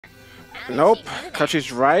Nope, because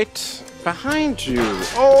she's right behind you.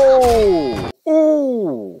 Oh!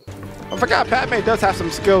 Ooh! I forgot Padme does have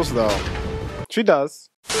some skills though. She does.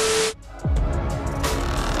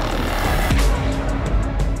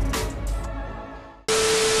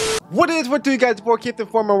 What do you guys? Boy, Keith the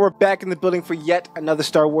Former. We're back in the building for yet another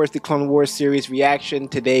Star Wars: The Clone Wars series reaction.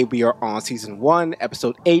 Today we are on Season 1,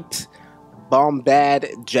 Episode 8, Bombad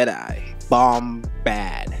Jedi.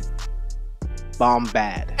 Bombad.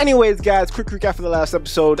 Anyways, guys, quick recap for the last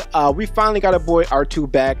episode. We finally got our boy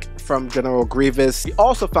R2 back from General Grievous. We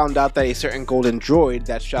also found out that a certain golden droid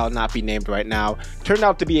that shall not be named right now turned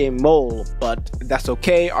out to be a mole, but that's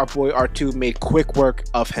okay. Our boy R2 made quick work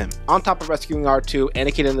of him. On top of rescuing R2,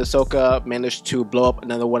 Anakin and Ahsoka managed to blow up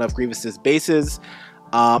another one of Grievous's bases,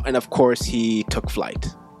 and of course he took flight.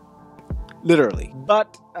 Literally.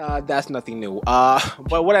 But that's nothing new.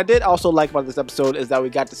 But what I did also like about this episode is that we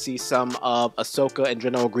got to see some of Ahsoka and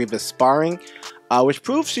General Grievous sparring, which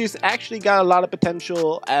proves she's actually got a lot of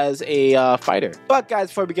potential as a fighter. But guys,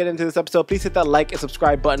 before we get into this episode, please hit that like and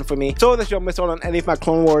subscribe button for me so that you don't miss out on any of my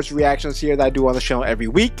Clone Wars reactions here that I do on the channel every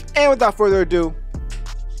week. And without further ado,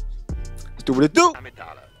 let's do what it do.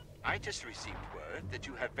 Amidala, I just received word that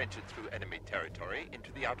you have ventured through enemy territory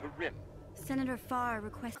into the Outer Rim. Senator Farr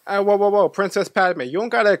requests. Whoa, Princess Padme, you don't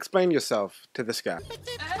gotta explain yourself to this guy.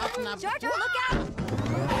 Jar Jar, look out!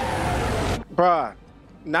 Bruh,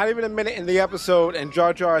 not even a minute in the episode and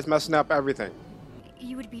Jar Jar is messing up everything.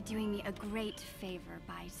 You would be doing me a great favor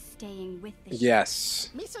by staying with the ship. Yes.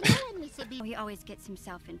 He always gets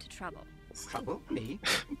himself into trouble. Trouble? Me?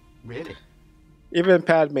 Really? Even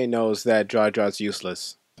Padme knows that Jar Jar's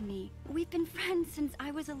useless. Me. We've been friends since I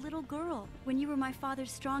was a little girl, when you were my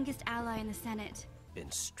father's strongest ally in the Senate. Been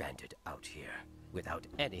stranded out here without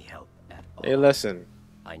any help at all. Hey, listen.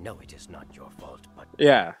 I know it is not your fault, but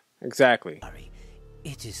yeah, exactly. Sorry,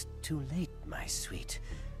 it is too late, my sweet.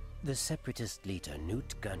 The Separatist leader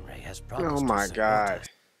Newt Gunray has promised. Oh my to God, us.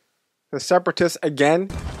 the Separatists again?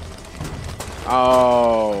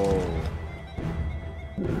 Oh,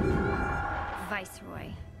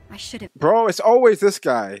 Viceroy, I should have. bro, it's always this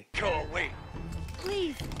guy. Go away.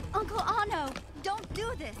 Please, Uncle Anno, don't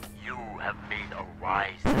do this. You have made a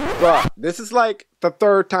wise. Bro, this is like the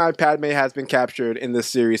third time Padme has been captured in this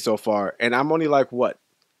series so far, and I'm only like what,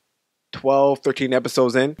 12, 13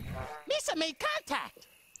 episodes in. Lisa made contact.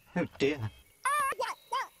 Oh dear.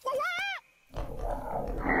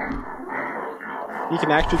 You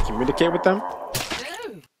can actually communicate with them.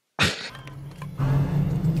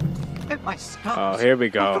 My stars. Oh, here we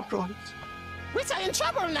go. We're in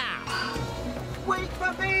trouble now. Wait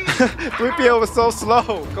for me. 3PO was so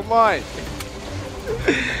slow. Come on.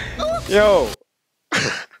 Yo.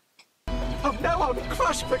 Oh no, I'll be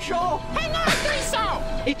crushed for sure. Hang on,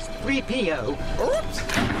 Lisa. It's 3PO. Oops.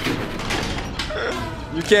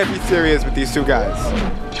 You can't be serious with these two guys.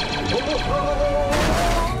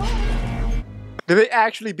 Did they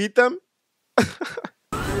actually beat them?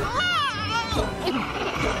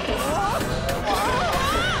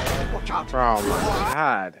 Watch out. Oh my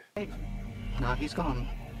God. Now he's gone.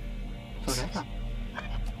 Forever.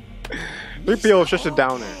 3PO is just a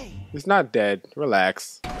downer. He's not dead.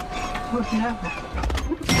 Relax. Oh no.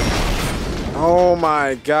 Oh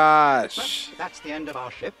my gosh. That's the end of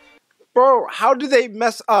our ship. Bro, how do they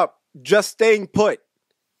mess up just staying put?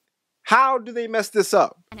 How do they mess this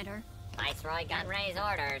up? Senator. Viceroy Gunray's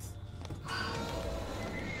orders.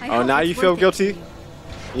 Oh, now you feel guilty?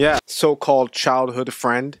 Yeah. So-called childhood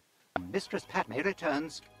friend. Mistress Padme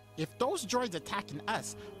returns. If those droids attacking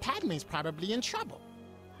us, Padme's probably in trouble.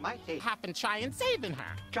 Mighty. Have to try and saving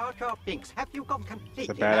her. Jar Jar Binks, have you gone completely?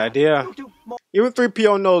 It's a bad mad? idea. You'll do more. Even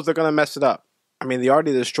 3PO knows they're gonna mess it up. I mean, they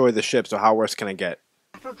already destroyed the ship, so how worse can it get?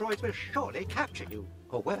 Battle droids will surely capture you.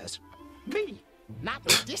 Or worse, me. Not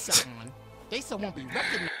with this on. They still won't be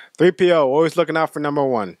recognized. 3PO, always looking out for number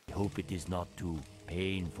one. I hope it is not too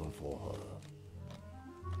painful for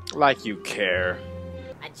her. Like you care.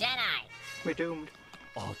 A Jedi. We're doomed.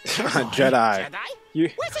 Oh, Jedi. Jedi? You.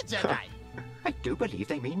 Where's a Jedi? I do believe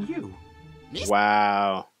they mean you.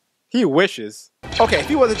 Wow. He wishes. Okay, if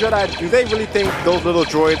he was a Jedi, do they really think those little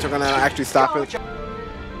droids are gonna actually stop it?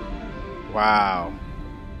 Wow.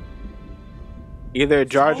 Either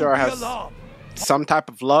Jar Jar has some type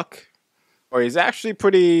of luck, or he's actually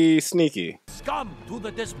pretty sneaky. Scum to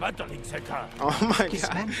the dismantling center. Oh my God.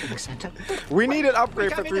 Dismantling center. We need an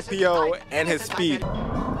upgrade for 3PO and his speed.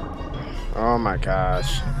 Oh my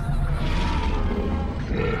gosh.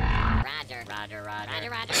 Roger, roger, roger. Roger,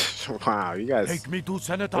 roger. Wow, you guys. Take me to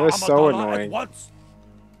Senator They're so Amidala annoying. at once.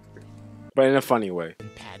 But in a funny way.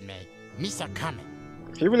 Padme, Misa coming.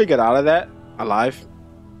 Can you really get out of that alive?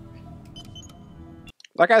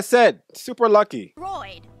 Like I said, super lucky.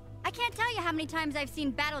 Droid. I can't tell you how many times I've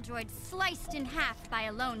seen battle droids sliced in half by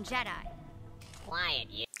a lone Jedi. Quiet,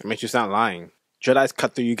 you. It makes you sound lying. Jedi's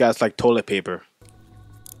cut through you guys like toilet paper.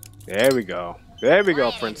 There we go. There we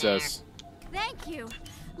go, Quiet in princess. Thank you.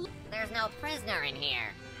 There's no prisoner in here.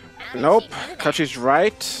 How did Nope. she do that? Cause she's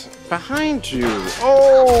right behind you.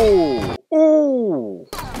 Oh! Ooh!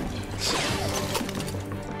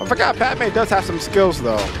 I forgot Padme does have some skills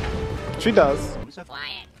though. She does.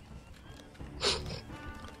 Quiet.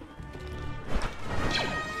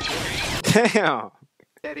 Damn.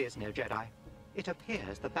 There is no Jedi. It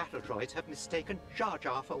appears the battle droids have mistaken Jar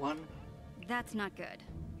Jar for one. That's not good.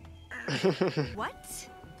 What?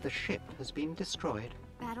 The ship has been destroyed.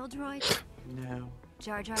 Battle droid? No.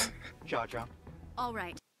 Jar Jar? Jar Jar. All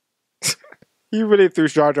right. You really threw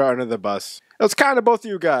Jar Jar under the bus. It was kind of both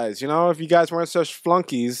of you guys, you know? If you guys weren't such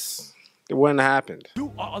flunkies, it wouldn't have happened.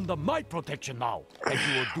 You are under my protection now, and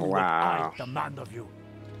you will do Wow. what I demand of you.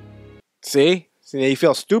 See? See, you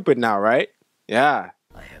feel stupid now, right? Yeah.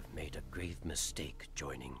 I have made a grave mistake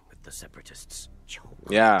joining with the Separatists.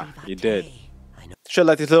 Yeah, you did. I know. Should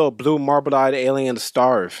let these little blue marbled-eyed aliens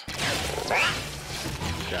starve.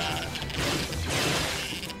 God.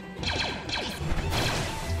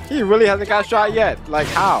 He really hasn't got shot yet. Like,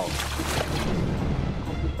 how?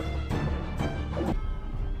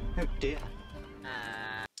 Oh dear.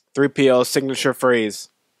 3PO's signature phrase.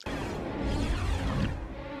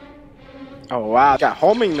 Oh, wow. Got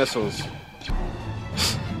homing missiles.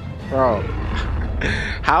 Bro.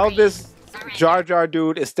 How this Jar Jar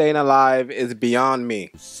dude is staying alive is beyond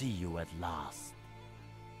me. See you at last.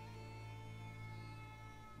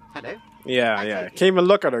 Hello? Yeah, yeah. Can't even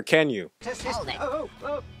look at her, can you? Hold it. Oh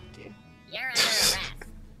dear. You're under arrest.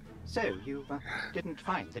 So, you didn't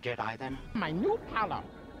find the Jedi then? My new palo.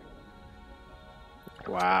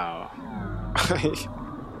 Wow.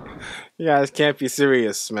 You guys can't be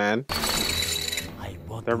serious, man. I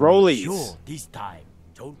want The to rollies. make sure this time.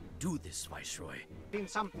 Don't do this, Viceroy. Been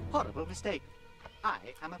some horrible mistake. I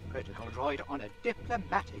am a protocol droid on a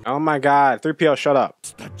diplomatic. Oh my god. 3PO, shut up.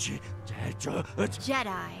 Jedi.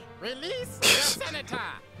 Release the senator.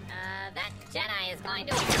 That Jedi is going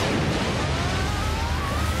to...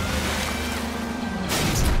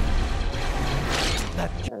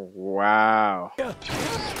 Wow.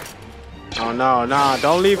 Oh no, nah,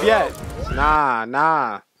 don't leave yet.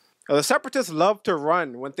 Nah. The Separatists love to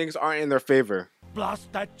run when things aren't in their favor.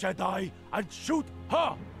 Blast that Jedi and shoot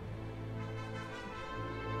her!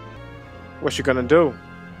 What you gonna do,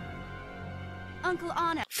 Uncle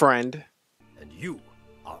Anna. friend? And you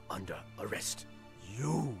are under arrest.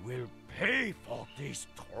 You will pay for this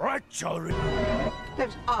treachery.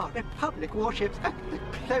 Those are Republic warships. The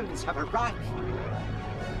clones have arrived.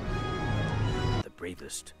 The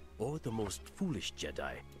bravest or the most foolish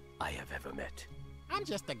Jedi I have ever met. I'm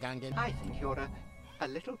just a Gungan. I think you're a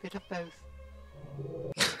little bit of both.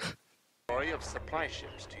 Deploy of supply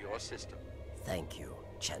ships to your system. Thank you,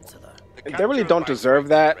 Chancellor. The They really capture don't of deserve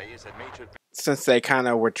that, Ray is a major since they kind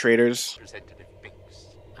of were traitors. Representative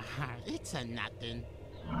Binks. It's a nothing.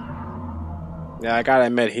 Yeah, I gotta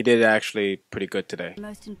admit, he did actually pretty good today. The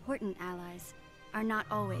most important allies are not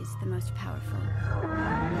always the most powerful.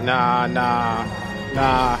 Nah.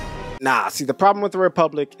 See, the problem with the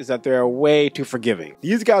Republic is that they're way too forgiving.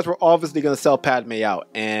 These guys were obviously gonna sell Padme out,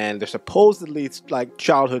 and they're supposedly like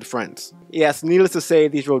childhood friends. Yes, needless to say,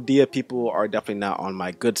 these Rodea people are definitely not on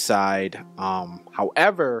my good side.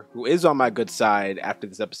 However, who is on my good side after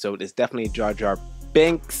this episode is definitely Jar Jar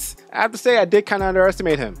Binks. I have to say, I did kind of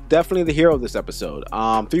underestimate him. Definitely the hero of this episode.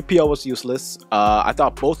 3PO was useless. I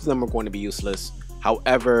thought both of them were going to be useless.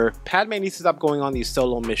 However, Padme needs to stop going on these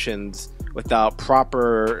solo missions without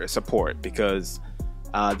proper support, because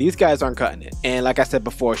these guys aren't cutting it. And like I said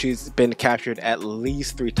before, she's been captured at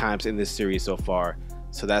least 3 times in this series so far.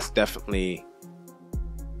 So that's definitely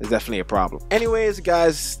a problem. Anyways,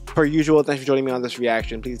 guys, per usual, thanks for joining me on this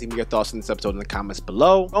reaction. Please leave me your thoughts on this episode in the comments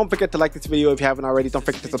below. Don't forget to like this video if you haven't already. Don't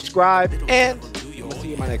forget to subscribe, and we'll see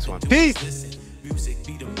you in my next one. Peace! Music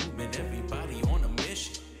be the movement, everybody on a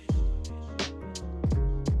mission.